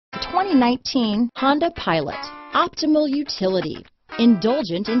2019 Honda Pilot. Optimal utility,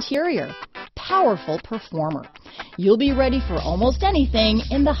 indulgent interior, powerful performer. You'll be ready for almost anything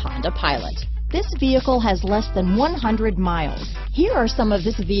in the Honda Pilot. This vehicle has less than 100 miles. Here are some of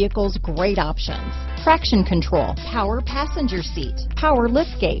this vehicle's great options: traction control, power passenger seat, power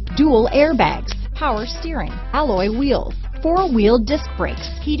liftgate, dual airbags, power steering, alloy wheels, four-wheel disc brakes,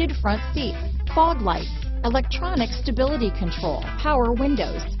 heated front seats, fog lights, electronic stability control, power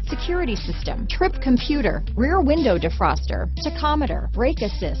windows, security system, trip computer, rear window defroster, tachometer, brake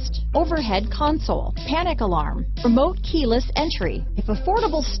assist, overhead console, panic alarm, remote keyless entry. If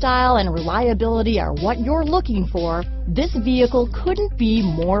affordable style and reliability are what you're looking for, this vehicle couldn't be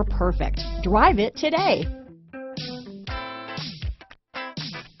more perfect. Drive it today.